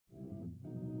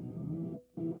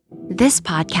This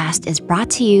podcast is brought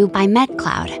to you by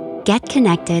MedCloud. Get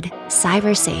connected,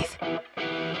 cyber safe.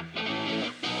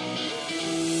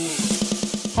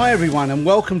 Hi everyone, and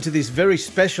welcome to this very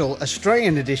special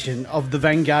Australian edition of the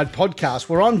Vanguard podcast,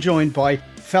 where I'm joined by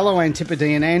fellow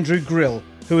Antipodean Andrew Grill,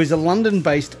 who is a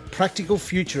London-based practical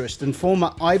futurist and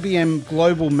former IBM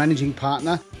Global Managing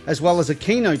Partner, as well as a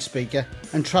keynote speaker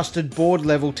and trusted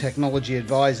board-level technology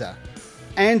advisor.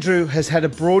 Andrew has had a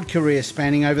broad career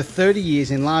spanning over 30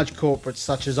 years in large corporates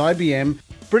such as IBM,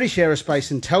 British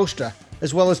Aerospace and Telstra,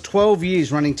 as well as 12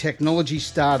 years running technology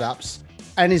startups,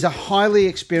 and is a highly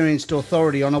experienced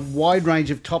authority on a wide range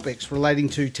of topics relating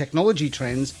to technology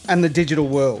trends and the digital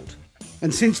world.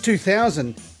 And since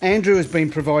 2000, Andrew has been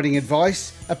providing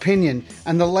advice, opinion,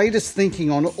 and the latest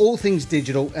thinking on all things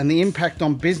digital and the impact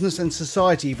on business and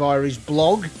society via his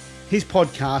blog, his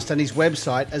podcast, and his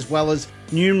website, as well as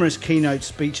numerous keynote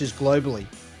speeches globally.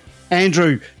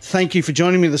 Andrew, thank you for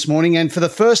joining me this morning. And for the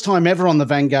first time ever on the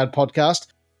Vanguard podcast,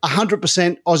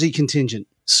 100% Aussie contingent.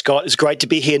 Scott, it's great to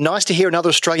be here. Nice to hear another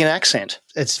Australian accent.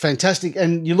 It's fantastic.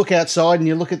 And you look outside and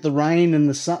you look at the rain and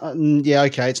the sun. And yeah,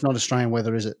 okay, it's not Australian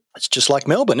weather, is it? It's just like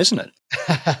Melbourne, isn't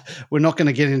it? We're not going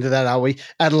to get into that, are we?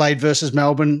 Adelaide versus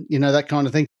Melbourne, you know, that kind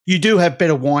of thing. You do have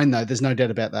better wine, though. There's no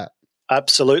doubt about that.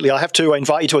 Absolutely. I have to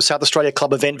invite you to a South Australia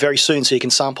Club event very soon so you can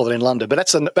sample it in London. But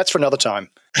that's for another time.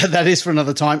 That is for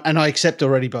another time. And I accept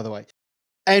already, by the way.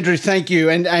 Andrew, thank you.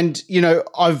 And you know,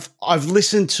 I've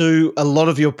listened to a lot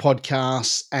of your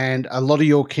podcasts and a lot of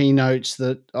your keynotes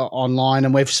that are online,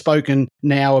 and we've spoken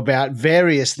now about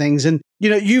various things. And, you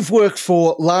know, you've worked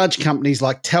for large companies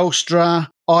like Telstra,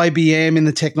 IBM in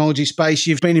the technology space.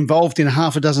 You've been involved in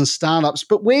half a dozen startups.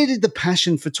 But where did the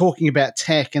passion for talking about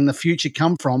tech and the future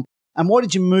come from? And why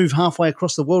did you move halfway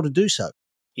across the world to do so?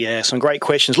 Yeah, some great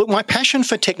questions. Look, my passion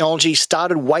for technology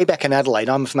started way back in Adelaide.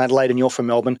 I'm from Adelaide and you're from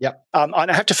Melbourne. Yep.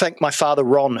 I have to thank my father,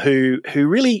 Ron, who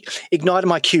really ignited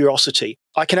my curiosity.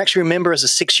 I can actually remember as a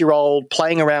 6-year-old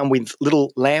playing around with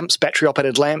little lamps,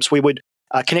 battery-operated lamps. We would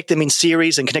connect them in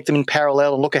series and connect them in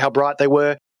parallel and look at how bright they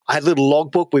were. I had a little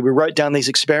logbook where we wrote down these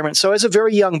experiments. So as a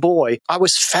very young boy, I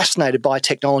was fascinated by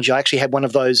technology. I actually had one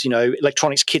of those,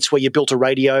 electronics kits where you built a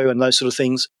radio and those sort of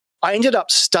things. I ended up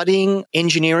studying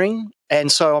engineering,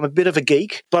 and so I'm a bit of a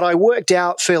geek, but I worked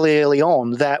out fairly early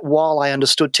on that while I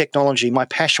understood technology, my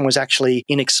passion was actually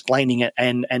in explaining it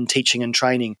and teaching and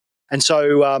training. And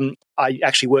so I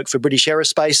actually worked for British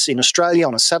Aerospace in Australia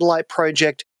on a satellite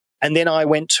project, and then I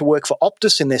went to work for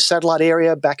Optus in their satellite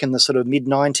area back in the sort of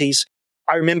mid-90s.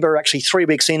 I remember actually 3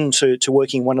 weeks into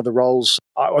working one of the roles,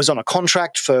 I was on a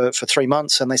contract for 3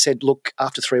 months, and they said, look,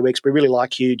 after 3 weeks, we really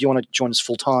like you. Do you want to join us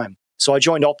full-time? So I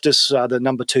joined Optus, the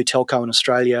number 2 telco in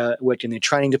Australia, worked in their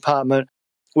training department,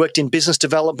 worked in business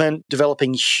development,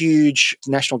 developing huge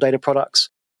national data products,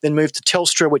 then moved to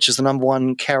Telstra, which is the number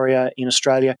 1 carrier in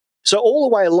Australia. So all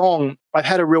the way along, I've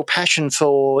had a real passion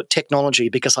for technology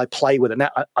because I play with it. And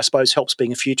that, I suppose, helps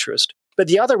being a futurist. But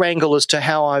the other angle as to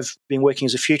how I've been working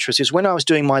as a futurist is when I was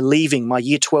doing my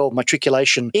Year 12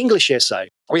 matriculation English essay,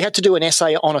 we had to do an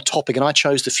essay on a topic and I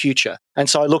chose the future. And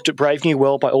so I looked at Brave New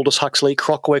World by Aldous Huxley,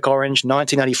 Clockwork Orange,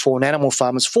 1984, and Animal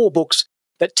Farmers, 4 books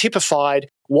that typified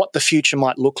what the future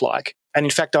might look like. And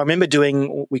in fact, I remember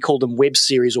doing, we called them web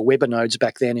series or webinodes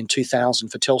back then in 2000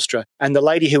 for Telstra. And the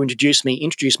lady who introduced me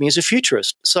as a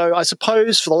futurist. So I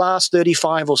suppose for the last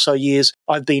 35 or so years,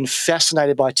 I've been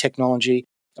fascinated by technology.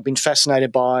 I've been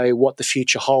fascinated by what the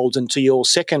future holds. And to your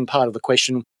second part of the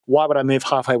question, why would I move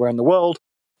halfway around the world?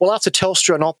 Well, after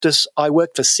Telstra and Optus, I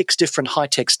worked for 6 different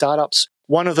high-tech startups.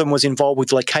 One of them was involved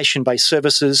with location-based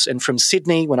services. And from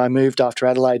Sydney, when I moved after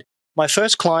Adelaide, my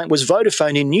first client was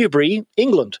Vodafone in Newbury,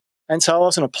 England. And so I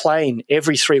was on a plane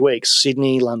every 3 weeks,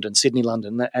 Sydney, London.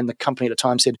 And the company at the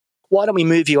time said, why don't we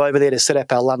move you over there to set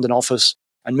up our London office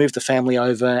and move the family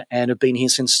over, and have been here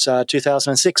since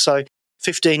 2006. So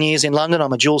 15 years in London.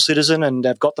 I'm a dual citizen and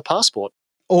I've got the passport.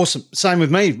 Awesome. Same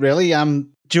with me, really.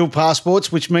 Dual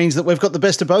passports, which means that we've got the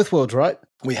best of both worlds, right?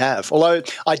 We have. Although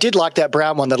I did like that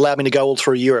brown one that allowed me to go all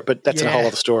through Europe, but that's a whole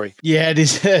other story. Yeah, it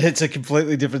is. It's a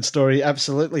completely different story.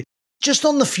 Absolutely. Just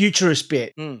on the futurist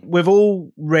bit, we've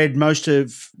all read most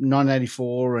of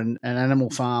 1984 and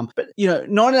Animal Farm. But,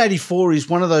 1984 is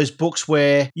one of those books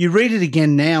where you read it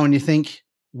again now and you think,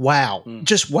 wow,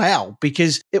 just wow,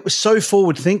 because it was so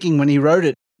forward thinking when he wrote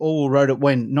it. Orwell wrote it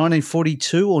when?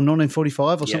 1942 or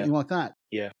 1945 or something like that?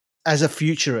 Yeah. As a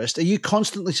futurist, are you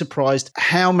constantly surprised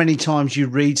how many times you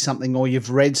read something or you've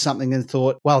read something and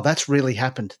thought, wow, that's really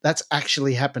happened. That's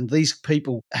actually happened. These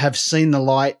people have seen the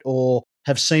light or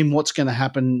have seen what's going to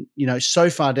happen, so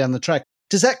far down the track.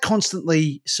 Does that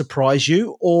constantly surprise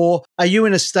you? Or are you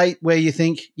in a state where you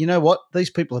think, you know what, these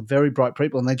people are very bright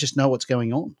people and they just know what's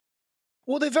going on?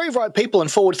 Well, they're very bright people and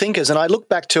forward thinkers. And I look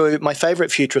back to my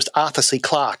favourite futurist, Arthur C.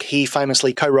 Clarke. He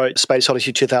famously co-wrote Space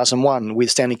Odyssey 2001 with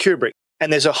Stanley Kubrick.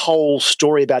 And there's a whole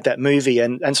story about that movie.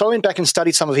 And so I went back and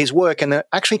studied some of his work and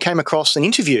actually came across an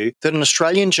interview that an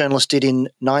Australian journalist did in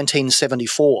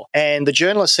 1974. And the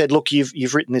journalist said, look,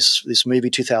 you've written this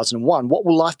movie 2001. What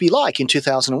will life be like in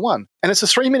 2001? And it's a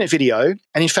 3-minute video.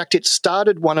 And in fact, it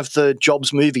started one of the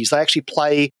Jobs movies. They actually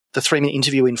play the 3-minute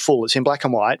interview in full. It's in black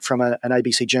and white from an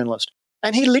ABC journalist.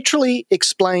 And he literally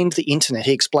explained the internet.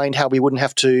 He explained how we wouldn't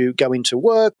have to go into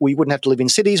work. We wouldn't have to live in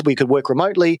cities. We could work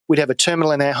remotely. We'd have a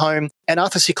terminal in our home. And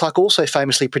Arthur C. Clarke also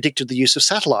famously predicted the use of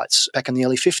satellites back in the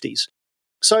early 50s.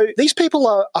 So these people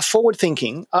are forward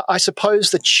thinking. I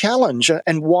suppose the challenge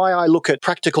and why I look at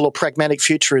practical or pragmatic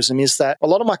futurism is that a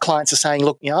lot of my clients are saying,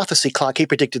 look, Arthur C. Clarke, he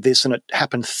predicted this and it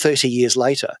happened 30 years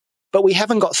later. But we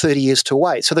haven't got 30 years to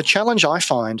wait. So the challenge I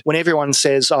find when everyone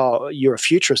says, oh, you're a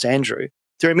futurist, Andrew,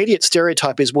 their immediate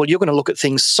stereotype is, well, you're going to look at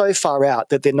things so far out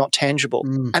that they're not tangible.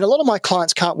 And a lot of my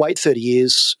clients can't wait 30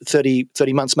 years, 30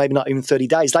 months, maybe not even 30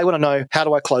 days. They want to know, how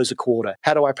do I close a quarter?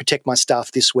 How do I protect my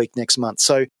staff this week, next month?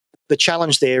 So the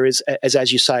challenge there is,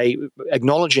 as you say,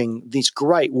 acknowledging this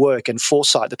great work and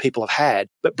foresight that people have had,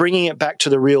 but bringing it back to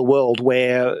the real world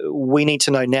where we need to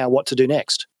know now what to do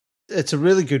next. It's a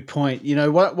really good point. You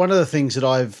know, one of the things that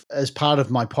I've, as part of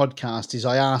my podcast, is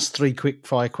I ask 3 quick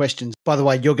fire questions. By the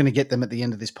way, you're going to get them at the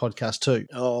end of this podcast too.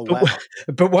 Oh, wow.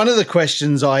 But one of the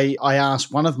questions I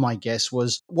asked one of my guests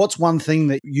was, what's one thing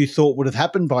that you thought would have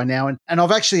happened by now? And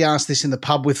I've actually asked this in the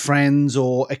pub with friends,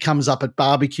 or it comes up at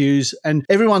barbecues, and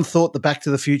everyone thought the Back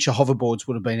to the Future hoverboards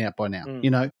would have been out by now, you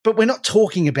know? But we're not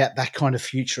talking about that kind of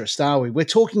futurist, are we? We're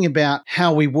talking about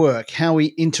how we work, how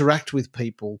we interact with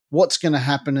people, what's going to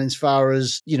happen as far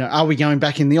as, you know, are we going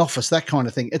back in the office, that kind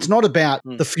of thing. It's not about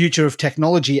the future of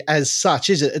technology as such,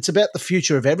 is it? It's about the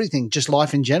future of everything, just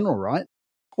life in general, right?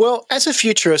 Well, as a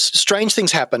futurist, strange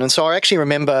things happen. And so I actually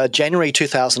remember January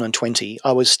 2020,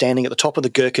 I was standing at the top of the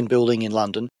Gherkin building in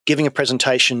London, giving a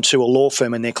presentation to a law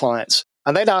firm and their clients.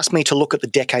 And they'd asked me to look at the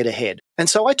decade ahead. And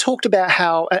so I talked about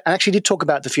I actually did talk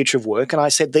about the future of work. And I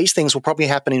said, these things will probably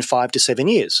happen in 5 to 7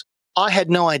 years. I had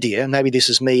no idea, maybe this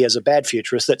is me as a bad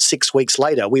futurist, that 6 weeks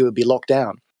later we would be locked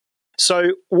down.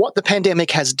 So what the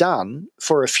pandemic has done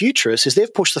for a futurist is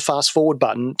they've pushed the fast forward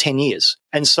button 10 years.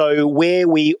 And so where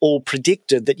we all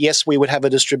predicted that, yes, we would have a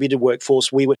distributed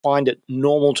workforce, we would find it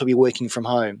normal to be working from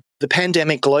home. The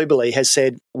pandemic globally has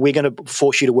said, we're going to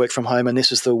force you to work from home, and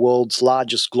this is the world's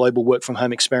largest global work from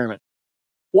home experiment.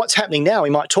 What's happening now, we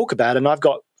might talk about, and I've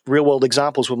got real-world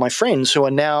examples with my friends who are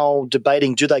now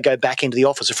debating, do they go back into the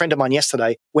office? A friend of mine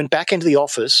yesterday went back into the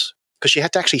office because she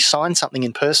had to actually sign something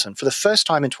in person for the first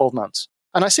time in 12 months.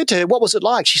 And I said to her, what was it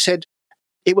like? She said,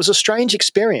 it was a strange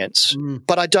experience,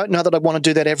 but I don't know that I want to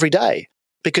do that every day,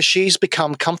 because she's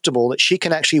become comfortable that she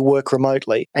can actually work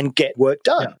remotely and get work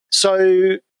done. Yeah.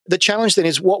 So the challenge then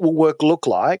is, what will work look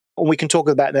like? And we can talk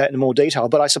about that in more detail.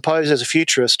 But I suppose as a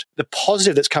futurist, the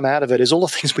positive that's come out of it is all the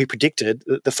things we predicted.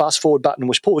 The fast forward button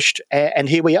was pushed, and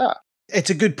here we are.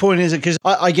 It's a good point, isn't it? Because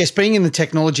I guess being in the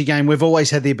technology game, we've always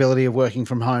had the ability of working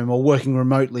from home or working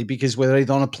remotely, because we're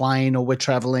either on a plane or we're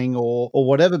traveling or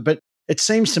whatever. But it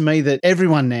seems to me that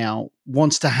everyone now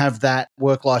wants to have that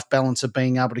work-life balance of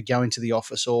being able to go into the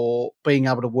office or being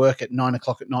able to work at 9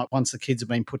 o'clock at night once the kids have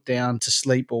been put down to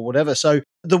sleep or whatever. So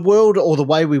the world, or the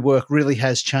way we work, really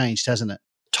has changed, hasn't it?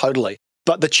 Totally.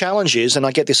 But the challenge is, and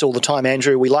I get this all the time,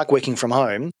 Andrew, we like working from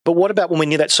home, but what about when we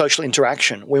need that social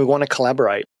interaction, when we want to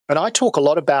collaborate? And I talk a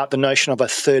lot about the notion of a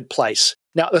third place.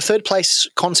 Now, the third place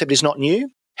concept is not new.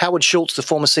 Howard Schultz, the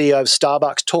former CEO of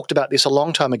Starbucks, talked about this a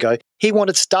long time ago. He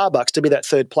wanted Starbucks to be that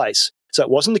third place. So it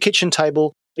wasn't the kitchen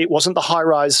table. It wasn't the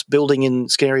high-rise building in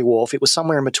Canary Wharf. It was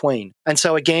somewhere in between. And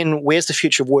so again, where's the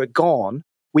future of work gone?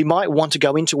 We might want to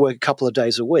go into work a couple of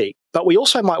days a week, but we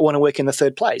also might want to work in the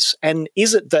third place. And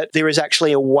is it that there is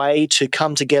actually a way to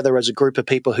come together as a group of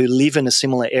people who live in a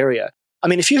similar area? I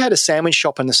mean, if you had a sandwich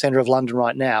shop in the centre of London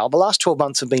right now, the last 12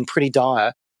 months have been pretty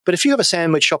dire. But if you have a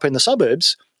sandwich shop in the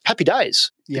suburbs, happy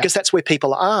days, because that's where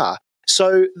people are.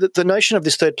 So the notion of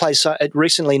this third place,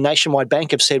 recently Nationwide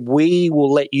Bank have said, we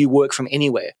will let you work from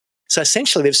anywhere. So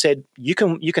essentially they've said, you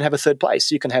can have a third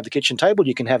place. You can have the kitchen table,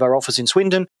 you can have our office in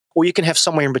Swindon, or you can have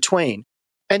somewhere in between.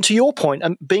 And to your point,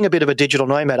 being a bit of a digital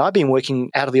nomad, I've been working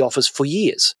out of the office for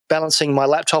years, balancing my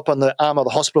laptop on the arm of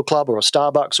the hospital club or a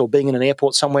Starbucks or being in an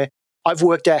airport somewhere. I've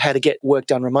worked out how to get work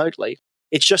done remotely.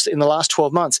 It's just that in the last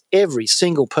 12 months, every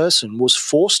single person was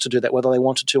forced to do that, whether they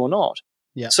wanted to or not.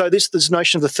 Yeah. So this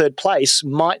notion of the third place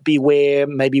might be where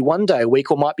maybe one day a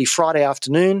week or might be Friday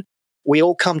afternoon, we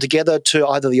all come together to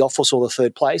either the office or the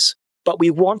third place. But we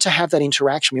want to have that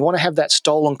interaction. We want to have that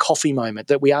stolen coffee moment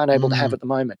that we aren't able to have at the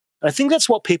moment. And I think that's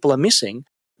what people are missing.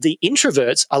 The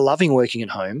introverts are loving working at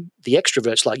home. The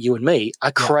extroverts like you and me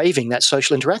are craving that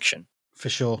social interaction. For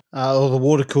sure. Or the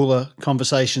water cooler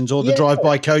conversations or the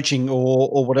drive-by coaching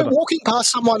or whatever. You're walking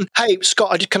past someone, hey,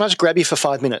 Scott, can I just grab you for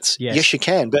 5 minutes? Yes, you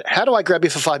can. But how do I grab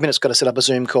you for 5 minutes? Got to set up a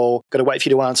Zoom call, got to wait for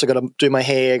you to answer, got to do my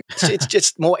hair. It's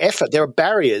just more effort. There are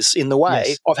barriers in the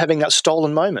way of having that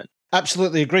stolen moment.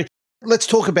 Absolutely agree. Let's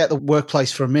talk about the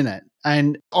workplace for a minute.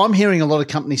 And I'm hearing a lot of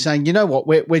companies saying, you know what,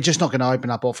 we're just not going to open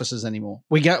up offices anymore.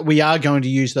 We are going to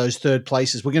use those third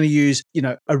places. We're going to use,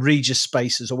 a Regus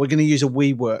Spaces, or we're going to use a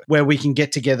WeWork where we can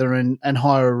get together and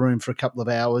hire a room for a couple of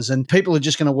hours, and people are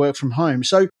just going to work from home.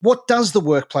 So what does the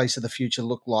workplace of the future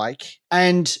look like?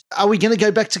 And are we going to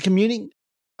go back to commuting?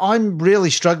 I'm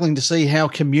really struggling to see how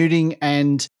commuting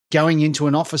and going into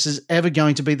an office is ever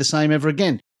going to be the same ever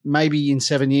again. Maybe in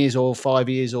 7 years or 5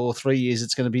 years or 3 years,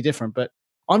 it's going to be different. But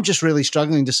I'm just really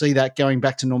struggling to see that going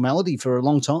back to normality for a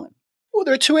long time. Well,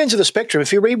 there are two ends of the spectrum.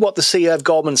 If you read what the CEO of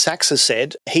Goldman Sachs has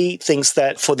said, he thinks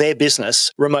that for their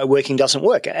business, remote working doesn't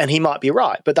work. And he might be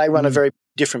right, but they run a very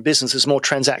different business. It's more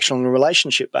transactional and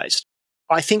relationship-based.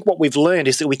 I think what we've learned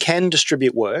is that we can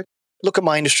distribute work. Look at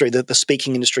my industry, the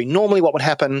speaking industry. Normally what would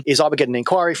happen is I would get an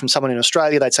inquiry from someone in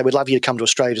Australia. They'd say, we'd love you to come to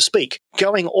Australia to speak.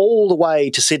 Going all the way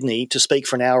to Sydney to speak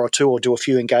for an hour or two or do a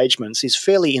few engagements is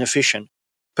fairly inefficient.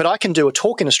 But I can do a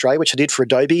talk in Australia, which I did for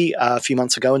Adobe a few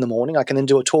months ago in the morning. I can then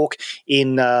do a talk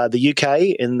in the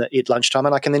UK at lunchtime,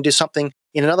 and I can then do something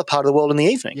in another part of the world in the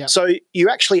evening. Yep. So you're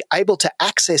actually able to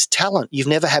access talent you've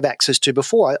never had access to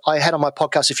before. I had on my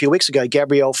podcast a few weeks ago,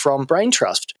 Gabrielle from Brain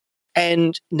Trust.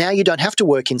 And now you don't have to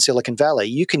work in Silicon Valley.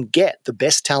 You can get the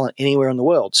best talent anywhere in the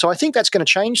world. So I think that's going to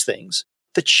change things.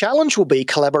 The challenge will be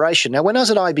collaboration. Now, when I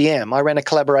was at IBM, I ran a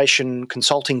collaboration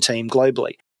consulting team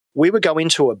globally. We would go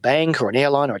into a bank or an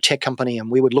airline or a tech company,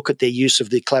 and we would look at their use of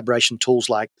the collaboration tools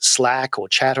like Slack or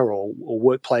Chatter or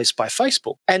Workplace by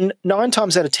Facebook. And 9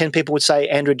 times out of 10 people would say,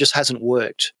 Andrew, it just hasn't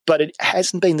worked. But it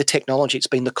hasn't been the technology, it's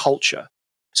been the culture.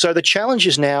 So the challenge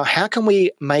is now, how can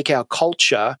we make our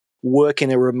culture work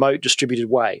in a remote distributed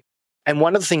way? And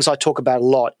one of the things I talk about a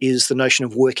lot is the notion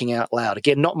of working out loud.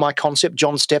 Again, not my concept.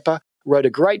 John Stepper wrote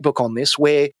a great book on this,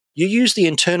 where you use the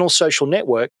internal social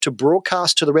network to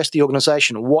broadcast to the rest of the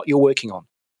organization what you're working on.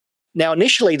 Now,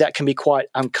 initially, that can be quite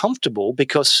uncomfortable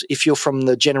because if you're from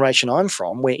the generation I'm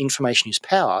from, where information is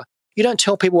power, you don't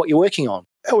tell people what you're working on.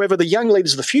 However, the young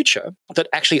leaders of the future that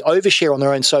actually overshare on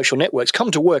their own social networks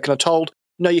come to work and are told,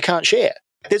 no, you can't share.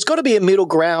 There's got to be a middle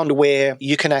ground where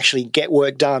you can actually get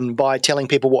work done by telling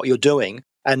people what you're doing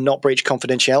and not breach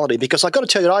confidentiality. Because I've got to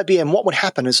tell you, at IBM, what would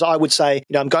happen is I would say,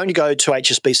 I'm going to go to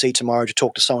HSBC tomorrow to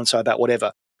talk to so-and-so about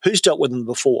whatever. Who's dealt with them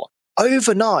before?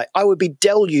 Overnight, I would be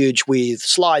deluged with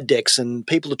slide decks and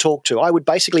people to talk to. I would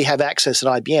basically have access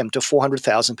at IBM to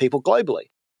 400,000 people globally.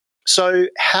 So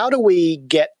how do we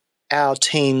get our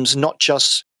teams not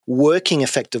just working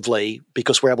effectively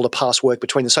because we're able to pass work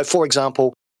between them? So, for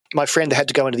example, my friend that had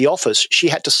to go into the office, she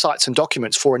had to cite some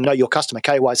documents for a Know Your Customer,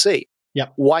 KYC.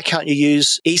 Yep. Why can't you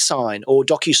use eSign or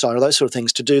DocuSign or those sort of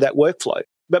things to do that workflow?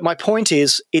 But my point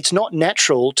is, it's not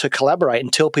natural to collaborate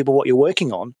and tell people what you're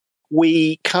working on.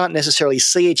 We can't necessarily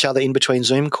see each other in between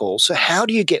Zoom calls. So how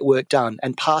do you get work done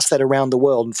and pass that around the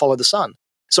world and follow the sun?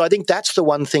 So I think that's the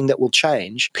one thing that will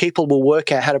change. People will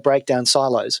work out how to break down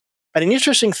silos. And an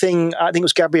interesting thing, I think it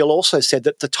was Gabrielle also said,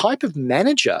 that the type of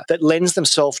manager that lends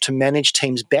themselves to manage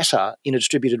teams better in a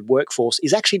distributed workforce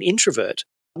is actually an introvert.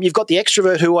 You've got the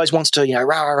extrovert who always wants to, rah,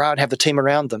 rah, rah, and have the team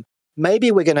around them.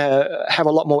 Maybe we're going to have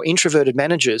a lot more introverted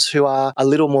managers who are a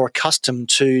little more accustomed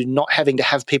to not having to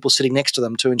have people sitting next to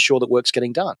them to ensure that work's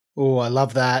getting done. Oh, I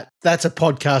love that. That's a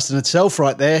podcast in itself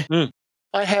right there.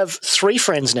 I have 3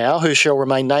 friends now who shall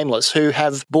remain nameless who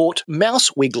have bought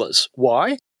mouse wigglers.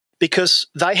 Why? Because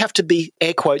they have to be,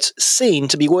 air quotes, seen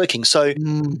to be working. So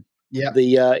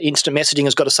the instant messaging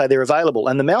has got to say they're available.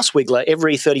 And the mouse wiggler,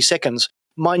 every 30 seconds,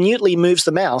 minutely moves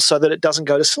the mouse so that it doesn't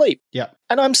go to sleep. Yeah.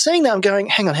 And I'm seeing that, I'm going,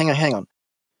 hang on.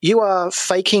 You are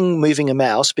faking moving a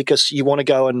mouse because you want to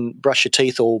go and brush your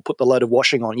teeth or put the load of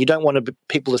washing on. You don't want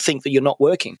people to think that you're not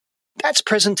working. That's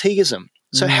presenteeism.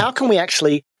 So how can we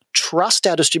actually trust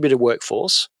our distributed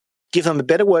workforce, give them a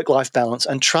better work-life balance,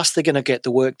 and trust they're going to get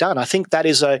the work done? I think that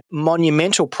is a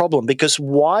monumental problem, because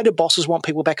why do bosses want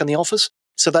people back in the office?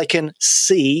 So they can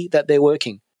see that they're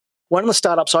working. One of the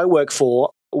startups I work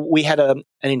for, we had an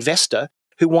investor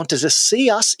who wanted to see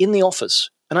us in the office.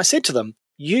 And I said to them,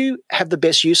 you have the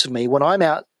best use of me when I'm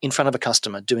out in front of a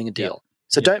customer doing a deal.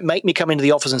 So don't make me come into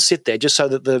the office and sit there just so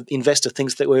that the investor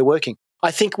thinks that we're working.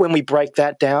 I think when we break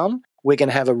that down, we're going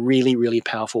to have a really, really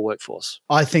powerful workforce.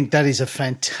 I think that is a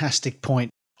fantastic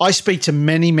point. I speak to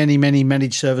many, many, many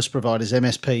managed service providers,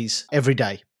 MSPs, every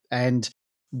day. And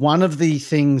one of the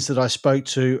things that I spoke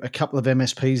to a couple of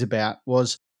MSPs about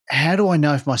was, how do I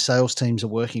know if my sales teams are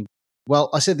working? Well,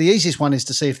 I said the easiest one is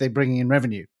to see if they're bringing in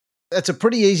revenue. That's a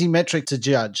pretty easy metric to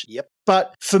judge. Yep.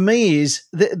 But for me is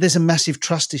there's a massive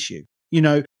trust issue. You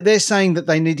know, they're saying that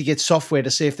they need to get software to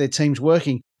see if their team's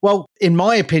working. Well, in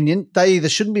my opinion, they either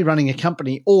shouldn't be running a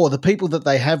company or the people that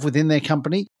they have within their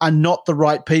company are not the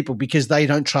right people because they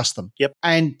don't trust them. Yep.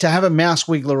 And to have a mouse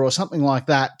wiggler or something like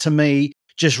that, to me,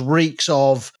 just reeks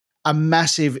of a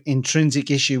massive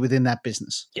intrinsic issue within that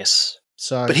business. Yes.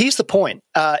 But here's the point.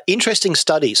 Interesting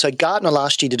study. So Gartner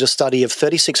last year did a study of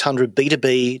 3,600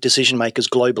 B2B decision makers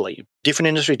globally, different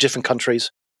industries, different countries.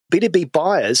 B2B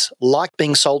buyers like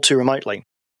being sold to remotely.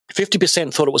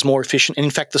 50% thought it was more efficient. And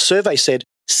in fact, the survey said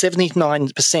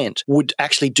 79% would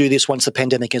actually do this once the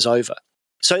pandemic is over.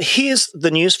 So here's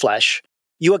the newsflash.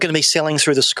 You are going to be selling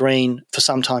through the screen for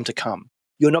some time to come.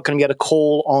 You're not going to get a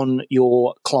call on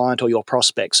your client or your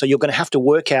prospect. So you're going to have to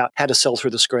work out how to sell through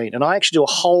the screen. And I actually do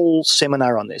a whole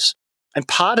seminar on this. And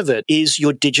part of it is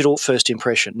your digital first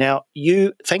impression. Now,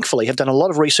 you thankfully have done a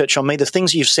lot of research on me. The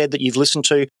things you've said that you've listened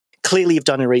to, clearly you've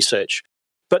done your research.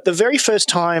 But the very first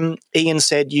time Ian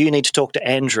said, you need to talk to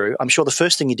Andrew, I'm sure the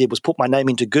first thing you did was put my name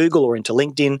into Google or into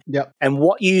LinkedIn. Yep. And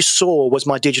what you saw was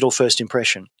my digital first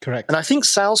impression. Correct. And I think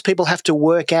salespeople have to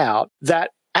work out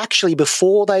that actually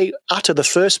before they utter the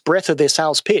first breath of their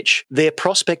sales pitch, their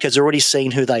prospect has already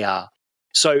seen who they are.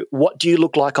 So what do you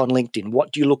look like on LinkedIn?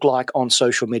 What do you look like on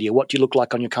social media? What do you look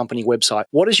like on your company website?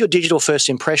 What is your digital first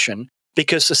impression?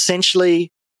 Because essentially,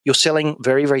 you're selling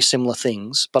very, very similar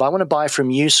things, but I want to buy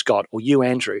from you, Scott, or you,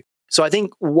 Andrew. So I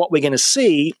think what we're going to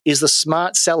see is the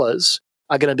smart sellers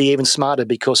are going to be even smarter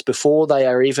because before they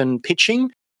are even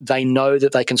pitching, they know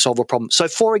that they can solve a problem. So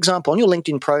for example, on your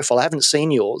LinkedIn profile, I haven't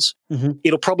seen yours,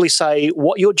 it'll probably say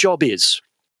what your job is.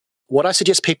 What I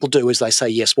suggest people do is they say,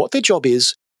 yes, what their job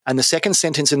is, and the second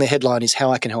sentence in the headline is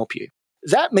how I can help you.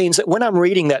 That means that when I'm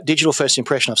reading that digital first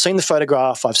impression, I've seen the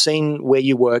photograph, I've seen where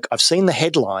you work, I've seen the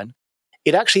headline,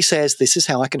 it actually says, this is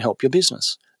how I can help your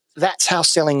business. That's how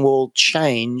selling will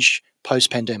change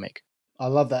post-pandemic. I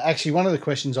love that. Actually, one of the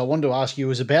questions I wanted to ask you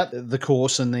was about the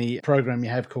course and the program you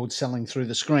have called Selling Through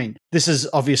the Screen. This is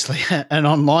obviously an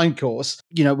online course.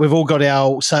 You know, we've all got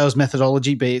our sales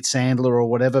methodology, be it Sandler or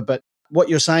whatever, but what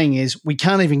you're saying is we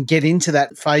can't even get into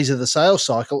that phase of the sales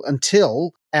cycle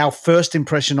until our first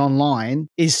impression online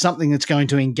is something that's going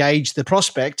to engage the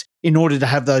prospect in order to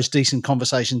have those decent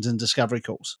conversations and discovery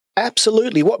calls.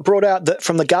 Absolutely. What brought out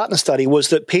from the Gartner study was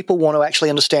that people want to actually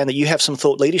understand that you have some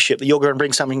thought leadership, that you're going to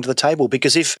bring something to the table.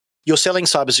 Because if you're selling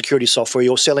cybersecurity software,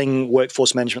 you're selling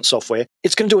workforce management software,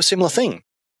 it's going to do a similar thing.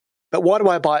 But why do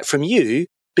I buy it from you?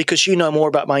 Because you know more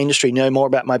about my industry, know more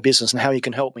about my business and how you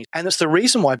can help me. And that's the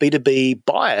reason why B2B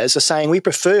buyers are saying we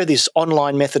prefer this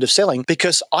online method of selling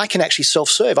because I can actually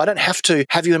self-serve. I don't have to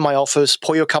have you in my office,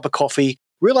 pour you a cup of coffee,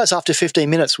 realize after 15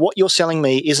 minutes what you're selling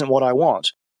me isn't what I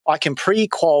want. I can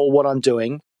pre-qual what I'm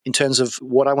doing in terms of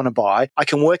what I want to buy. I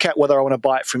can work out whether I want to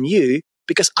buy it from you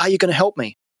because are you going to help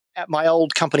me? At my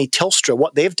old company, Telstra,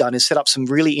 what they've done is set up some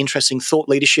really interesting thought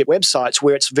leadership websites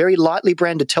where it's very lightly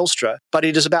branded Telstra, but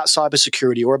it is about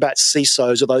cybersecurity or about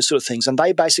CISOs or those sort of things. And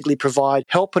they basically provide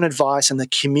help and advice and the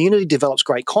community develops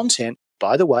great content,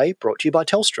 by the way, brought to you by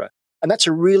Telstra. And that's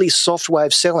a really soft way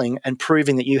of selling and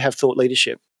proving that you have thought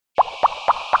leadership.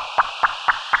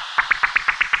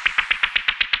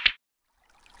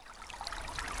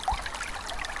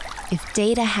 If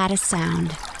data had a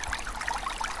sound,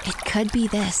 it could be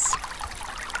this.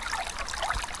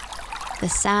 The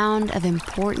sound of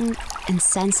important and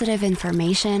sensitive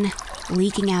information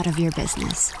leaking out of your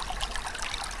business.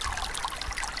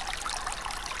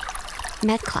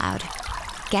 MetCloud.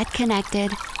 Get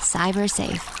connected, cyber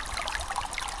safe.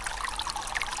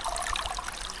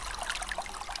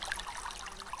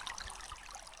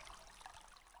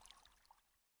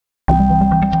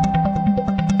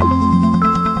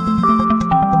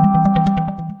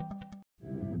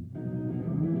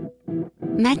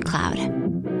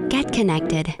 MetCloud. Get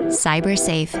connected, cyber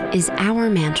safe is our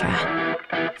mantra.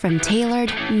 From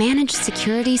tailored, managed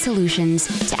security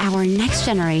solutions to our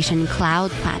next-generation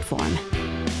cloud platform,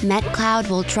 MetCloud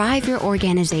will drive your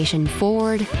organization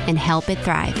forward and help it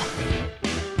thrive.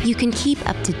 You can keep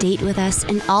up to date with us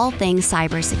in all things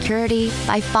cybersecurity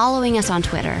by following us on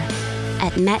Twitter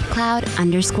at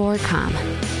 @MetCloud_com.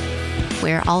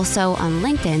 We're also on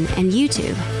LinkedIn and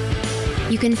YouTube.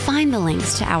 You can find the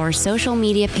links to our social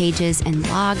media pages and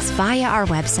blogs via our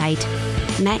website,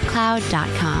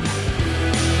 metcloud.com.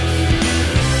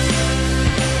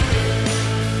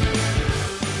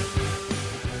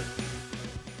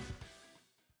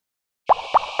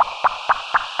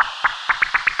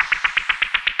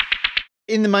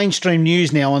 In the mainstream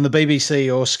news now on the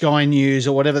BBC or Sky News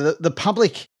or whatever, the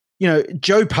public,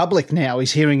 Joe Public now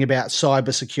is hearing about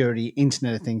cybersecurity,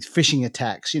 Internet of Things, phishing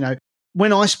attacks.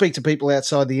 When I speak to people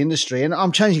outside the industry, and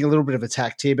I'm changing a little bit of a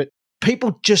tact here, but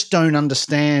people just don't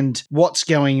understand what's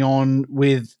going on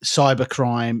with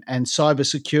cybercrime and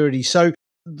cybersecurity. So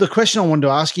the question I wanted to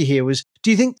ask you here was,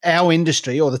 do you think our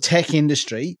industry or the tech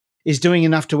industry is doing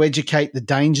enough to educate the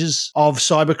dangers of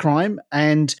cybercrime?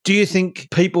 And do you think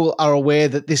people are aware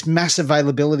that this mass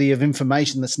availability of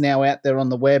information that's now out there on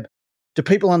the web, do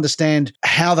people understand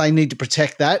how they need to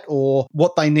protect that or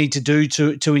what they need to do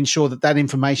to ensure that that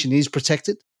information is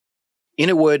protected? In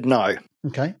a word, no.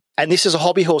 Okay. And this is a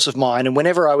hobby horse of mine. And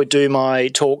whenever I would do my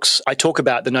talks, I talk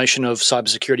about the notion of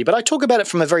cybersecurity, but I talk about it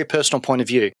from a very personal point of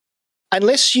view.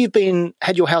 Unless you've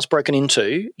had your house broken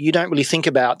into, you don't really think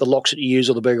about the locks that you use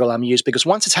or the burglar alarm you use, because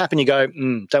once it's happened, you go,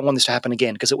 don't want this to happen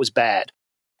again because it was bad.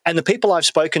 And the people I've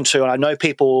spoken to, and I know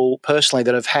people personally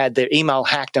that have had their email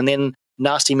hacked and then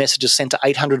nasty messages sent to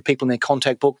 800 people in their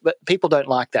contact book, but people don't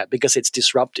like that because it's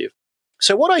disruptive.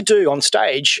 So what I do on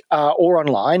stage or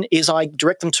online is I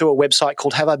direct them to a website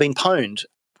called Have I Been Pwned,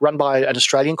 run by an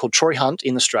Australian called Troy Hunt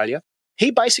in Australia. He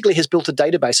basically has built a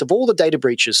database of all the data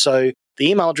breaches. So the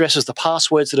email addresses, the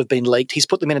passwords that have been leaked, he's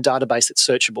put them in a database that's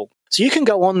searchable. So you can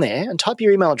go on there and type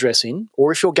your email address in,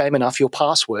 or if you're game enough, your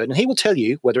password, and he will tell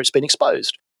you whether it's been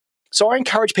exposed. So I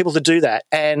encourage people to do that.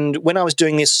 And when I was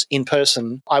doing this in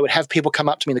person, I would have people come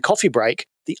up to me in the coffee break.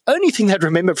 The only thing they'd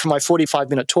remember from my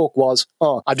 45-minute talk was,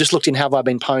 I've just looked in Have I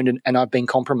Been Pwned and I've been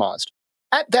compromised.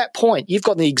 At that point, you've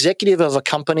got the executive of a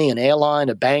company, an airline,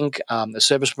 a bank, a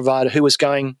service provider who is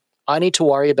going, I need to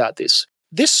worry about this.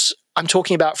 This I'm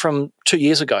talking about from 2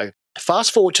 years ago.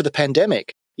 Fast forward to the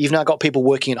pandemic, you've now got people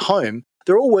working at home.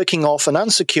 They're all working off an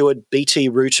unsecured BT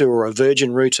router or a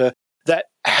Virgin router that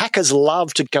hackers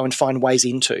love to go and find ways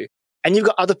into. And you've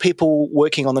got other people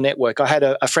working on the network. I had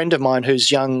a friend of mine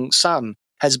whose young son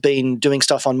has been doing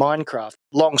stuff on Minecraft.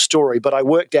 Long story, but I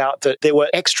worked out that there were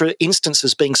extra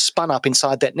instances being spun up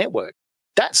inside that network.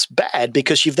 That's bad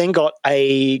because you've then got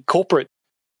a corporate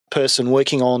person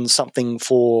working on something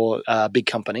for a big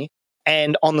company,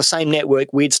 and on the same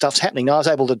network, weird stuff's happening. Now, I was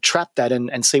able to trap that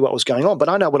and see what was going on, but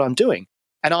I know what I'm doing.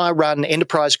 And I run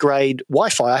enterprise-grade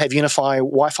Wi-Fi. I have Unify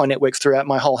Wi-Fi network throughout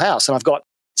my whole house, and I've got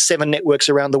 7 networks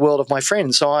around the world of my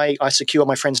friends, so I secure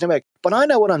my friend's network. But I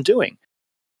know what I'm doing.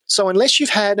 So unless you've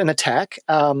had an attack,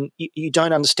 you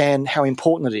don't understand how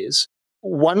important it is.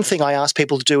 One thing I ask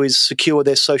people to do is secure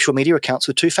their social media accounts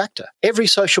with two-factor. Every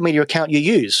social media account you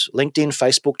use, LinkedIn,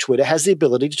 Facebook, Twitter, has the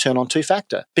ability to turn on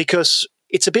two-factor because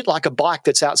it's a bit like a bike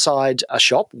that's outside a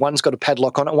shop. One's got a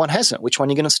padlock on it, one hasn't. Which one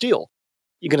are you going to steal?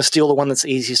 You're going to steal the one that's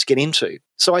easiest to get into.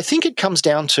 So I think it comes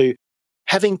down to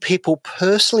having people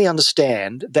personally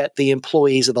understand that the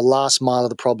employees are the last mile of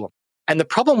the problem. And the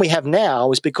problem we have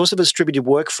now is because of a distributed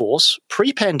workforce,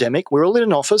 pre-pandemic, we're all in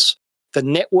an office. The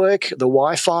network, the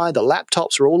Wi-Fi, the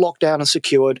laptops were all locked down and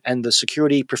secured, and the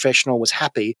security professional was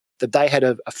happy that they had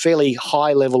a fairly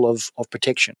high level of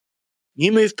protection.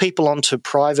 You move people onto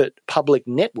private public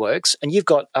networks, and you've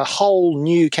got a whole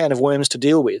new can of worms to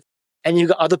deal with, and you've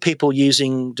got other people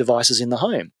using devices in the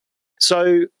home.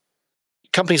 So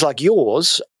companies like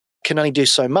yours can only do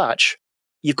so much.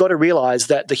 You've got to realize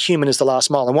that the human is the last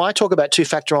mile. And why I talk about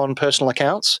two-factor on personal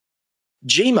accounts,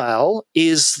 Gmail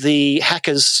is the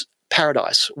hacker's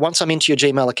paradise. Once I'm into your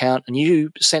Gmail account and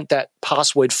you sent that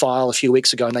password file a few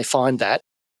weeks ago and they find that,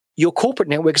 your corporate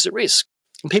network is at risk.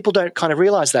 And people don't kind of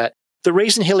realize that. The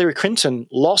reason Hillary Clinton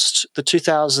lost the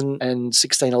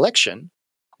 2016 election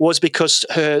was because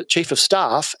her chief of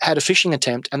staff had a phishing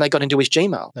attempt and they got into his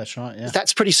Gmail. That's right, yeah.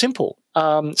 That's pretty simple.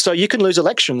 So you can lose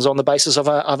elections on the basis of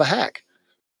a hack.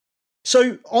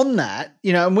 So on that,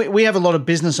 and we have a lot of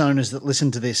business owners that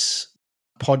listen to this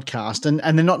podcast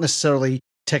and they're not necessarily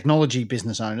technology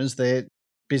business owners, they're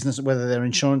business, whether they're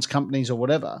insurance companies or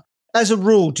whatever. As a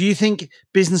rule, do you think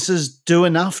businesses do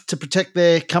enough to protect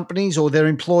their companies or their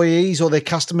employees or their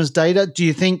customers' data? Do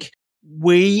you think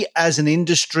we as an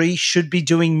industry should be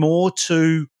doing more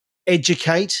to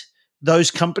educate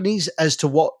those companies as to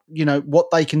what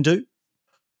they can do?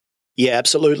 Yeah,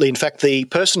 absolutely. In fact, the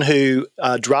person who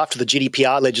drafted the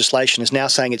GDPR legislation is now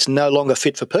saying it's no longer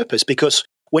fit for purpose because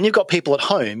when you've got people at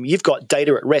home, you've got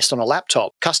data at rest on a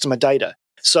laptop, customer data.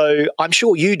 So I'm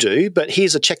sure you do, but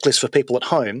here's a checklist for people at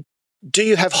home. Do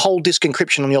you have whole disk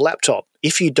encryption on your laptop?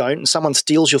 If you don't, and someone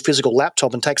steals your physical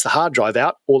laptop and takes the hard drive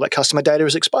out, all that customer data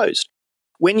is exposed.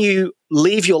 When you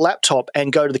leave your laptop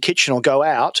and go to the kitchen or go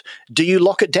out, do you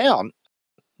lock it down?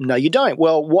 No, you don't.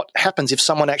 Well, what happens if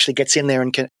someone actually gets in there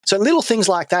and can? So little things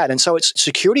like that. And so it's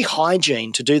security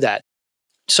hygiene to do that.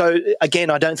 So again,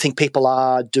 I don't think people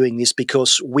are doing this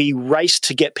because we race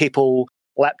to get people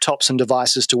laptops and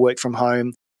devices to work from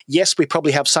home. Yes, we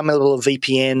probably have some level of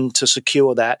VPN to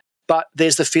secure that, but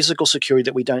there's the physical security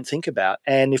that we don't think about.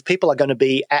 And if people are going to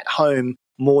be at home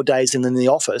more days than in the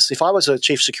office, if I was a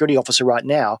chief security officer right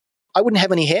now, I wouldn't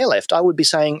have any hair left. I would be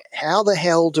saying, how the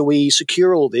hell do we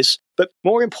secure all this? But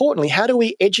more importantly, how do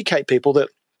we educate people that,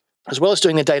 as well as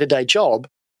doing a day-to-day job,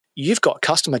 you've got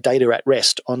customer data at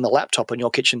rest on the laptop on your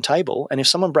kitchen table. And if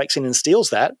someone breaks in and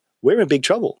steals that, we're in big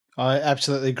trouble. I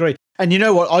absolutely agree. And you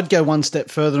know what? I'd go one step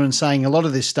further in saying a lot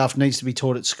of this stuff needs to be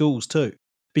taught at schools too.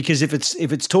 Because if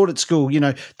it's taught at school,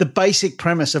 the basic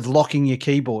premise of locking your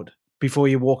keyboard before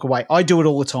you walk away, I do it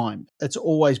all the time. It's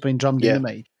always been drummed into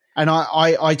me. And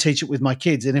I teach it with my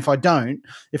kids. And if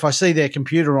I see their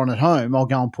computer on at home, I'll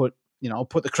go and I'll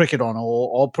put the cricket on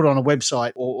or I'll put it on a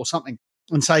website or something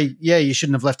and say, yeah, you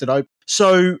shouldn't have left it open.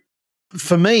 So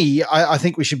for me, I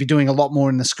think we should be doing a lot more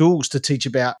in the schools to teach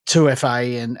about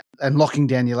 2FA and locking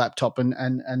down your laptop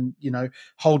and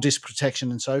whole disk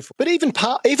protection and so forth. But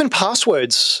even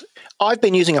passwords, I've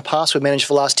been using a password manager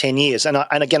for the last 10 years. And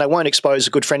again, I won't expose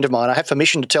a good friend of mine. I have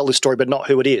permission to tell this story, but not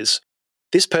who it is.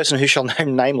 This person, who shall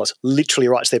remain nameless, literally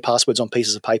writes their passwords on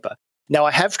pieces of paper. Now,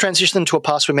 I have transitioned them to a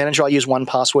password manager. I use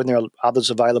 1Password and there are others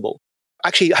available.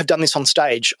 Actually, I've done this on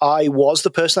stage. I was the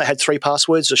person that had 3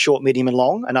 passwords, a short, medium, and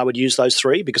long, and I would use those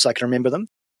 3 because I can remember them.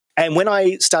 And when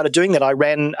I started doing that, I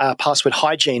ran password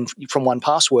hygiene from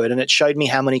 1Password, and it showed me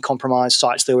how many compromised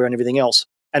sites there were and everything else.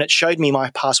 And it showed me my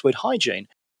password hygiene.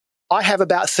 I have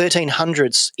about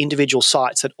 1,300 individual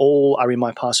sites that all are in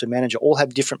my password manager, all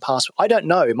have different passwords. I don't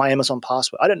know my Amazon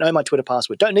password. I don't know my Twitter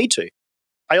password. Don't need to.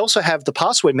 I also have the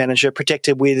password manager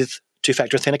protected with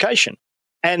two-factor authentication.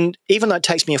 And even though it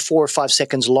takes me 4 or 5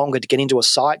 seconds longer to get into a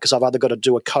site because I've either got to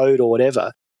do a code or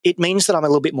whatever, it means that I'm a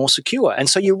little bit more secure. And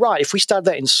so you're right. If we started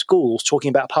that in schools talking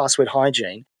about password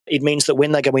hygiene, it means that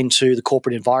when they go into the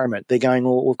corporate environment, they're going,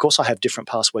 well, of course I have different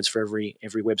passwords for every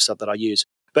website that I use.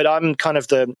 But I'm kind of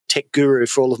the tech guru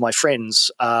for all of my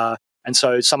friends. And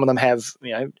so some of them have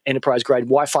enterprise-grade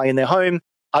Wi-Fi in their home.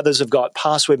 Others have got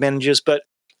password managers. But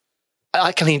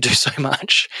I can only do so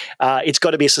much. It's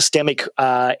got to be a systemic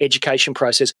education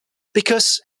process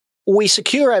because we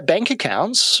secure our bank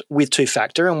accounts with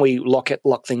two-factor and we lock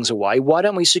things away. Why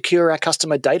don't we secure our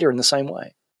customer data in the same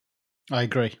way? I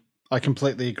agree. I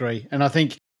completely agree. And I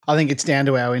think it's down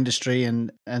to our industry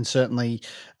and certainly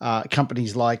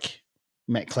companies like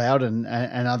MetCloud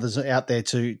and others out there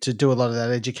to do a lot of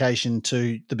that education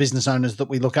to the business owners that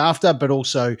we look after, but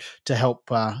also to help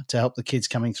the kids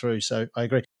coming through. So I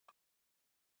agree.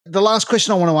 The last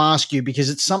question I want to ask you, because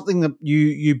it's something that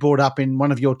you brought up in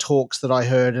one of your talks that I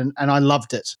heard and I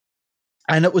loved it.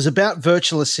 And it was about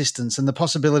virtual assistants and the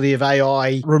possibility of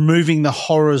AI removing the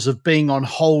horrors of being on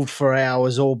hold for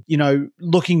hours or,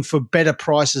 looking for better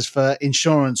prices for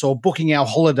insurance or booking our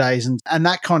holidays and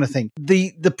that kind of thing.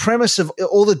 The premise of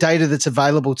all the data that's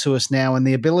available to us now and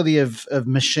the ability of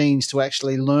machines to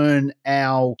actually learn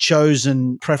our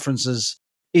chosen preferences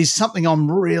is something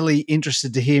I'm really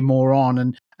interested to hear more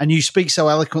on. And you speak so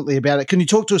eloquently about it. Can you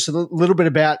talk to us a little bit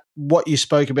about what you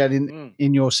spoke about in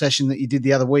your session that you did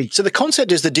the other week? So the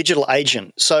concept is the digital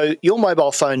agent. So your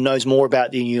mobile phone knows more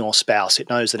about you and your spouse. It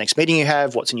knows the next meeting you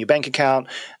have, what's in your bank account,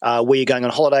 where you're going on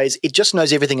holidays. It just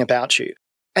knows everything about you.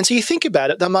 And so you think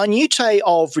about it, the minutiae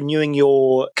of renewing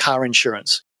your car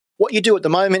insurance. What you do at the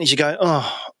moment is you go,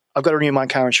 I've got to renew my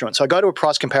car insurance. So I go to a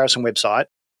price comparison website.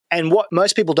 And what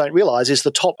most people don't realize is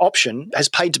the top option has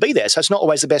paid to be there. So it's not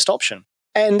always the best option.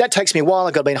 And that takes me a while.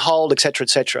 I've got to be on hold, et cetera, et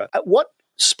cetera. What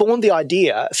spawned the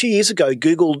idea, a few years ago,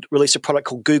 Google released a product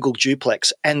called Google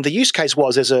Duplex. And the use case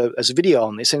was, there's a video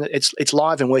on this, and it's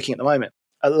live and working at the moment.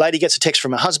 A lady gets a text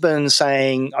from her husband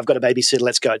saying, I've got a babysitter,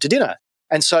 let's go to dinner.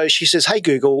 And so she says, hey,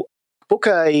 Google, book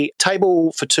a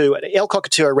table for 2 at El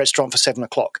Cockatoo restaurant for 7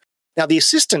 o'clock. Now, the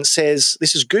assistant says,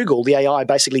 this is Google, the AI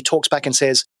basically talks back and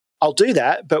says, I'll do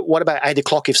that, but what about 8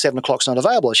 o'clock if 7 o'clock's not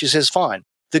available? She says, fine.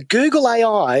 The Google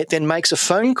AI then makes a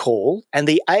phone call and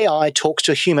the AI talks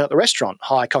to a human at the restaurant.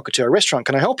 Hi, Cockatoo Restaurant,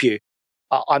 can I help you?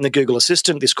 I'm the Google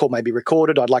Assistant. This call may be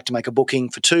recorded. I'd like to make a booking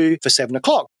for 2 for 7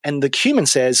 o'clock. And the human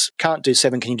says, can't do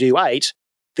 7, can you do 8?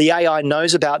 The AI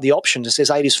knows about the options and says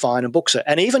 8 is fine and books it.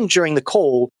 And even during the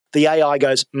call, the AI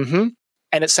goes,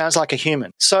 and it sounds like a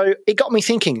human. So it got me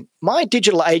thinking, my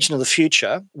digital agent of the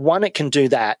future, one, it can do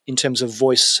that in terms of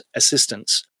voice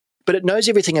assistance, but it knows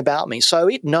everything about me. So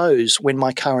it knows when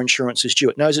my car insurance is due.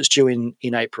 It knows it's due in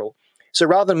April. So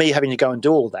rather than me having to go and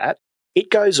do all that, it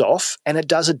goes off and it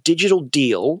does a digital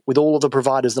deal with all of the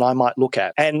providers that I might look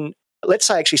at. And let's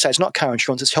say it's not car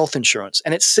insurance, it's health insurance.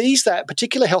 And it sees that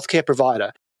particular healthcare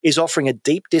provider is offering a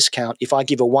deep discount if I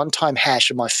give a one-time hash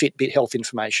of my Fitbit health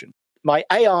information. My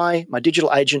AI, my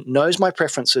digital agent, knows my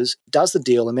preferences, does the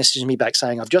deal, and messages me back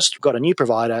saying, I've just got a new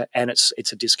provider and it's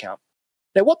a discount.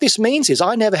 Now, what this means is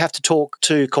I never have to talk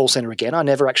to call center again. I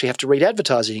never actually have to read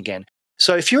advertising again.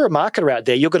 So if you're a marketer out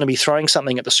there, you're going to be throwing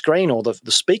something at the screen or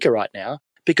the speaker right now,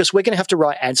 because we're going to have to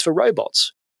write ads for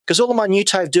robots. Because all of my new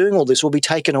way of doing all this will be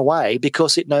taken away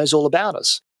because it knows all about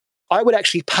us. I would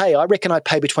actually pay, I reckon I'd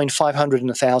pay between £500 and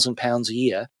 £1,000 a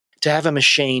year to have a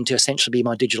machine to essentially be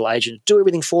my digital agent, do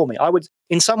everything for me. I would,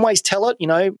 in some ways, tell it,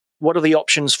 what are the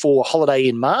options for a holiday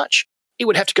in March? It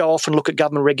would have to go off and look at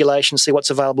government regulations, see what's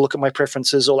available, look at my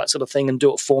preferences, all that sort of thing, and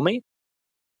do it for me.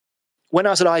 When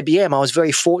I was at IBM, I was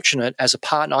very fortunate as a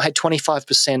partner. I had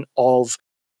 25% of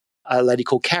a lady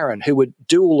called Karen who would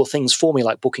do all the things for me,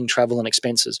 like booking travel and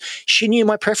expenses. She knew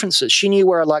my preferences. She knew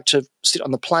where I'd like to sit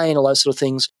on the plane, all those sort of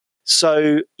things.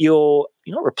 So you're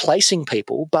not replacing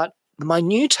people, but the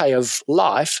minutiae of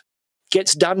life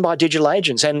gets done by digital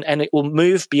agents, and it will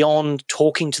move beyond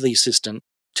talking to the assistant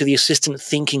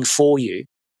thinking for you.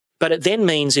 But it then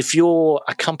means if you're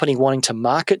a company wanting to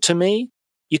market to me,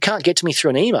 you can't get to me through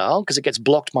an email because it gets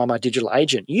blocked by my digital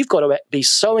agent. You've got to be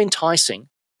so enticing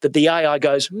that the AI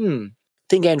goes,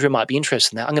 think Andrew might be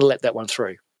interested in that. I'm going to let that one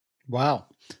through. Wow.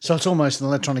 So it's almost an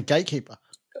electronic gatekeeper.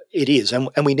 It is, and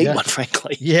we need one,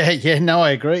 frankly. Yeah. No,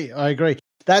 I agree.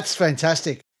 That's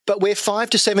fantastic. But we're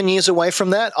 5 to 7 years away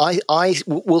from that. I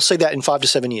will see that in 5 to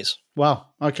 7 years. Wow.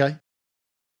 Okay.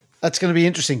 That's going to be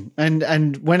interesting.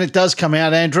 And when it does come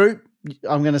out, Andrew,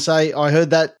 I'm going to say I heard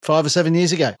that 5 or 7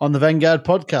 years ago on the Vanguard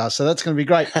podcast. So that's going to be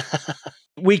great.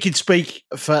 We could speak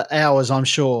for hours, I'm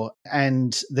sure.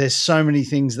 And there's so many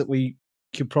things that we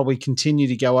could probably continue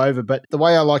to go over. But the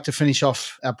way I like to finish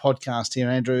off our podcast here,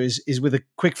 Andrew, is with a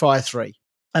quick fire 3.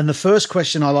 And the first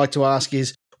question I like to ask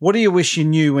is, what do you wish you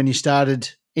knew when you started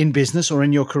in business or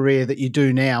in your career that you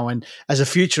do now? And as a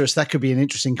futurist, that could be an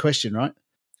interesting question, right?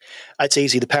 It's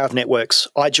easy. The power of networks.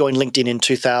 I joined LinkedIn in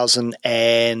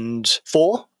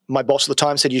 2004. My boss at the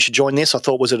time said, you should join this. I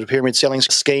thought it was a pyramid selling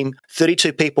scheme.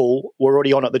 32 people were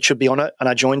already on it that should be on it, and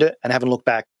I joined it and haven't looked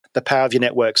back. The power of your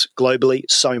networks globally,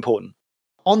 so important.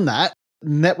 On that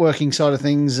networking side of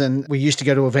things, and we used to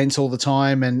go to events all the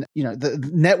time, and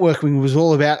the networking was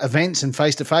all about events and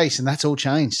face-to-face, and that's all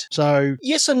changed. So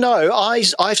yes and no.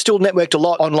 I've still networked a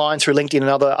lot online through LinkedIn and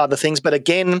other things, but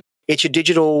again, it's your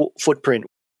digital footprint.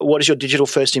 What is your digital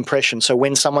first impression? So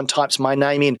when someone types my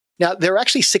name in, now there are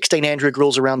actually 16 Andrew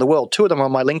Grills around the world. 2 of them are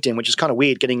on my LinkedIn, which is kind of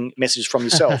weird getting messages from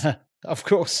yourself. Of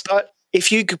course. But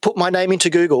if you could put my name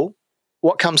into Google,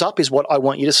 what comes up is what I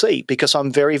want you to see, because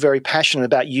I'm very, very passionate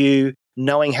about you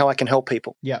knowing how I can help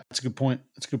people. Yeah, that's a good point.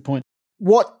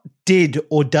 What did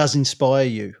or does inspire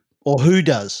you, or who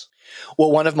does?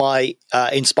 Well, one of my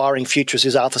inspiring futurists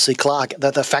is Arthur C. Clarke.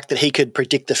 The fact that he could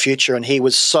predict the future and he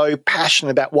was so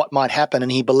passionate about what might happen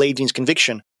and he believed in his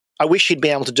conviction. I wish he'd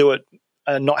been able to do it,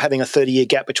 not having a 30-year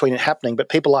gap between it happening, but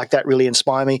people like that really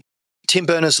inspire me. Tim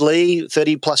Berners-Lee,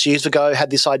 30 plus years ago, had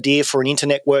this idea for an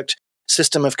internet-worked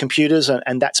system of computers,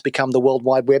 and that's become the World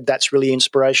Wide Web. That's really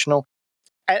inspirational.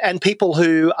 And people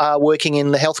who are working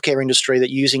in the healthcare industry that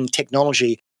are using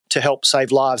technology to help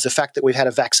save lives. The fact that we've had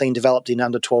a vaccine developed in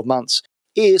under 12 months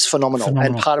is phenomenal.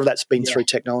 And part of that's been through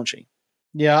technology.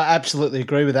 Yeah, I absolutely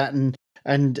agree with that.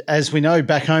 And as we know,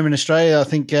 back home in Australia, I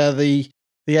think the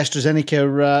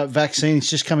AstraZeneca vaccine is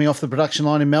just coming off the production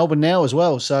line in Melbourne now as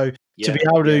well. So to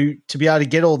be able to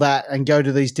get all that and go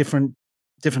to these different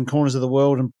corners of the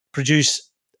world and produce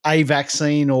a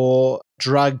vaccine or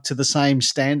drug to the same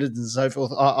standards and so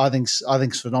forth, I think's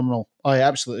phenomenal. I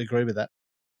absolutely agree with that.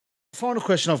 Final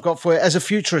question I've got for you. As a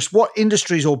futurist, what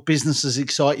industries or businesses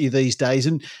excite you these days?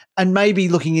 And maybe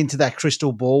looking into that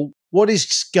crystal ball, what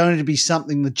is going to be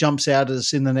something that jumps out at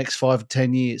us in the next 5 or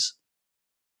 10 years?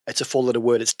 It's a 4-letter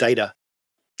word. It's data.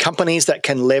 Companies that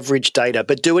can leverage data,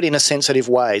 but do it in a sensitive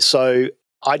way. So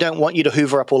I don't want you to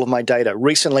hoover up all of my data.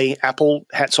 Recently, Apple,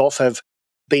 hats off, have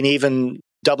been even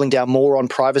doubling down more on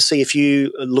privacy. If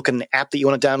you look at an app that you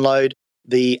want to download,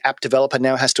 the app developer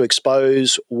now has to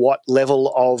expose what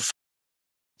level of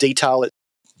detail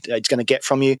it's going to get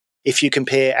from you. If you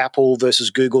compare Apple versus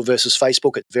Google versus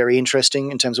Facebook, it's very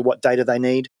interesting in terms of what data they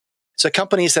need. So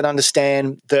companies that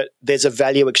understand that there's a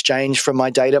value exchange from my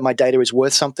data is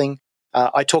worth something.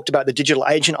 I talked about the digital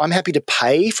agent. I'm happy to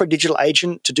pay for a digital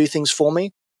agent to do things for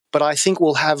me, but I think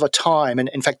we'll have a time. And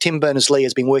in fact, Tim Berners-Lee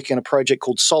has been working on a project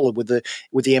called Solid with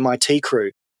the MIT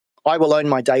crew. I will own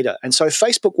my data. And so if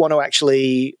Facebook want to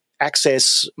actually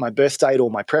access my birth date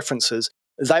or my preferences,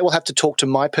 they will have to talk to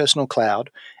my personal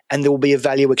cloud, and there will be a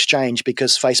value exchange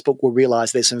because Facebook will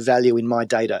realize there's some value in my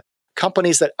data.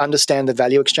 Companies that understand the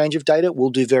value exchange of data will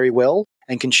do very well,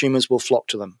 and consumers will flock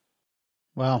to them.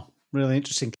 Wow, really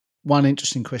interesting. One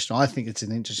interesting question. I think it's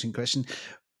an interesting question.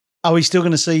 Are we still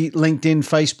going to see LinkedIn,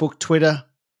 Facebook, Twitter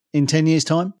in 10 years'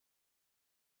 time?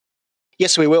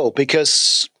 Yes, we will,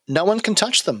 because no one can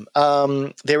touch them.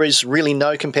 There is really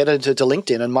no competitor to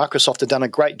LinkedIn, and Microsoft have done a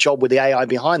great job with the AI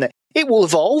behind that. It will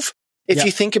evolve. If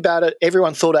you think about it,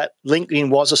 everyone thought that LinkedIn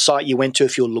was a site you went to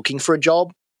if you're looking for a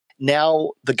job. Now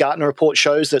the Gartner report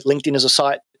shows that LinkedIn is a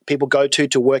site people go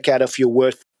to work out if you're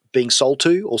worth being sold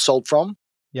to or sold from.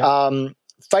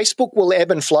 Facebook will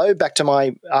ebb and flow. Back to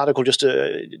my article, just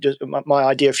my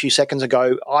idea a few seconds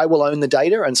ago, I will own the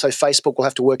data, and so Facebook will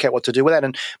have to work out what to do with that.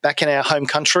 And back in our home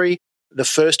country, the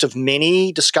first of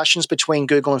many discussions between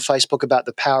Google and Facebook about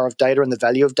the power of data and the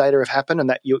value of data have happened, and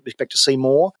that you expect to see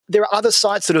more. There are other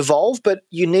sites that evolve, but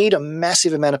you need a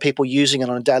massive amount of people using it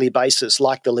on a daily basis,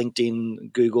 like the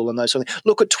LinkedIn, Google, and those sort of things.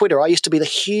 Look at Twitter. I used to be the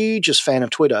hugest fan of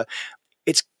Twitter.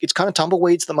 It's kind of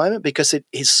tumbleweeds at the moment because it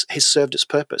has served its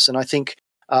purpose. And I think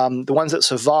the ones that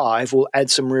survive will add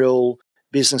some real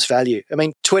business value. I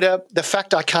mean, Twitter, the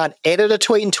fact I can't edit a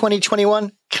tweet in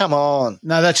 2021, come on.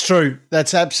 No, that's true.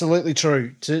 That's absolutely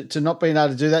true. To not being able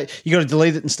to do that, you got to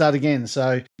delete it and start again.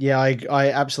 So, yeah,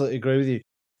 I absolutely agree with you.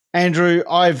 Andrew,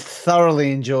 I've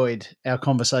thoroughly enjoyed our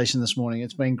conversation this morning.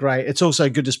 It's been great. It's also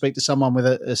good to speak to someone with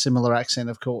a similar accent,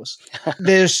 of course.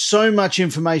 There's so much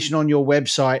information on your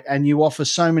website, and you offer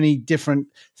so many different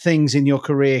things in your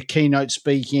career, keynote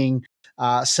speaking,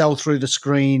 sell through the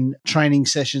screen, training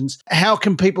sessions. How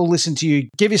can people listen to you?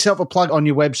 Give yourself a plug on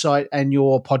your website and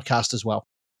your podcast as well.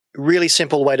 Really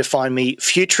simple way to find me,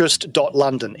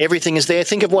 futurist.london. Everything is there.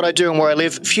 Think of what I do and where I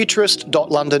live,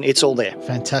 futurist.london. It's all there.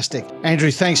 Fantastic.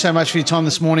 Andrew, thanks so much for your time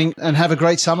this morning, and have a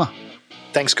great summer.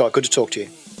 Thanks, Scott. Good to talk to you.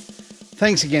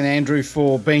 Thanks again, Andrew,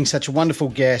 for being such a wonderful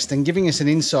guest and giving us an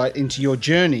insight into your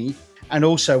journey and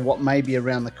also what may be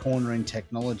around the corner in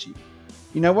technology.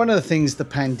 You know, one of the things the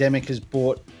pandemic has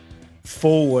brought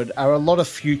forward are a lot of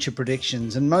future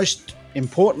predictions, and most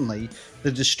importantly,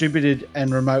 the distributed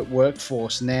and remote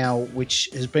workforce now, which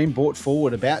has been brought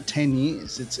forward about 10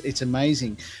 years. It's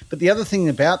amazing. But the other thing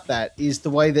about that is the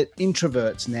way that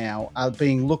introverts now are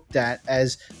being looked at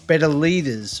as better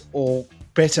leaders or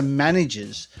better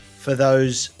managers for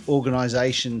those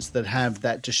organizations that have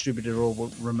that distributed or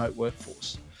remote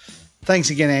workforce. Thanks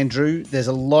again, Andrew. There's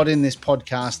a lot in this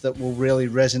podcast that will really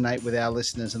resonate with our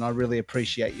listeners, and I really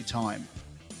appreciate your time.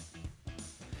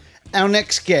 Our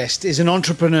next guest is an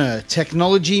entrepreneur,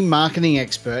 technology marketing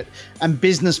expert, and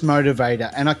business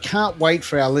motivator, and I can't wait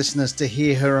for our listeners to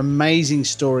hear her amazing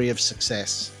story of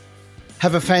success.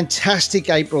 Have a fantastic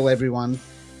April, everyone,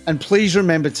 and please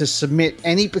remember to submit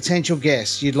any potential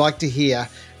guests you'd like to hear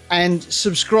and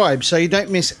subscribe so you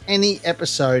don't miss any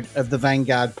episode of the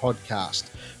Vanguard podcast.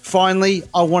 Finally,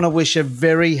 I want to wish a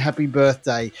very happy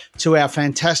birthday to our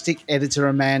fantastic editor,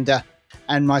 Amanda,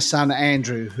 and my son,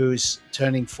 Andrew, who's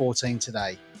turning 14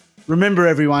 today. Remember,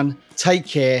 everyone, take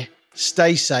care,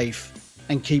 stay safe,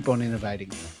 and keep on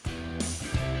innovating.